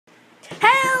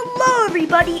Hello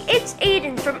everybody, it's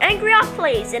Aiden from Angry Off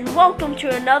Plays and welcome to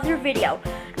another video.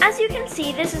 As you can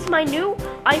see, this is my new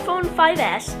iPhone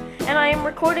 5S and I am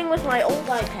recording with my old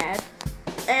iPad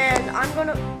and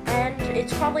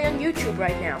it's probably on YouTube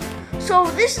right now. So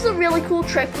this is a really cool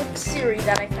trick with Siri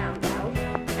that I found out,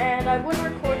 and I wouldn't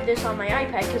record this on my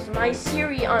iPad because my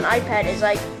Siri on iPad is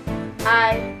like,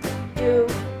 I do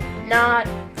not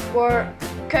work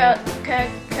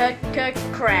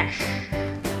crash.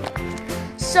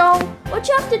 So what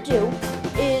you have to do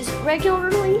is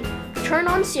regularly turn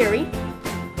on Siri.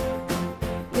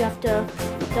 You have to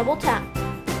double tap.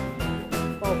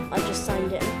 Well, I just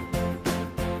signed in.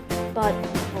 But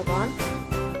hold on.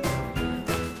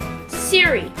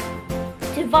 Siri,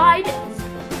 divide.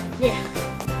 Yeah.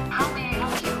 How may I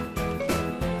help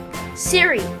you?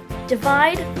 Siri,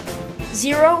 divide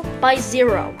 0 by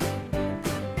 0.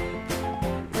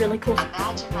 Really cool.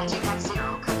 Imagine that you have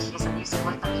 0 cookies and you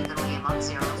split them evenly among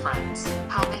 0 friends.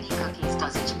 How many cookies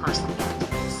does each person get?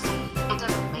 See, it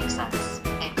doesn't make sense.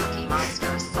 And Cookie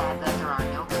Monster is sad that there are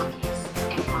no cookies,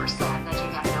 and you are sad that you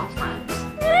have no friends.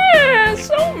 Yeah,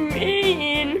 so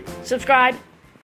mean. Subscribe.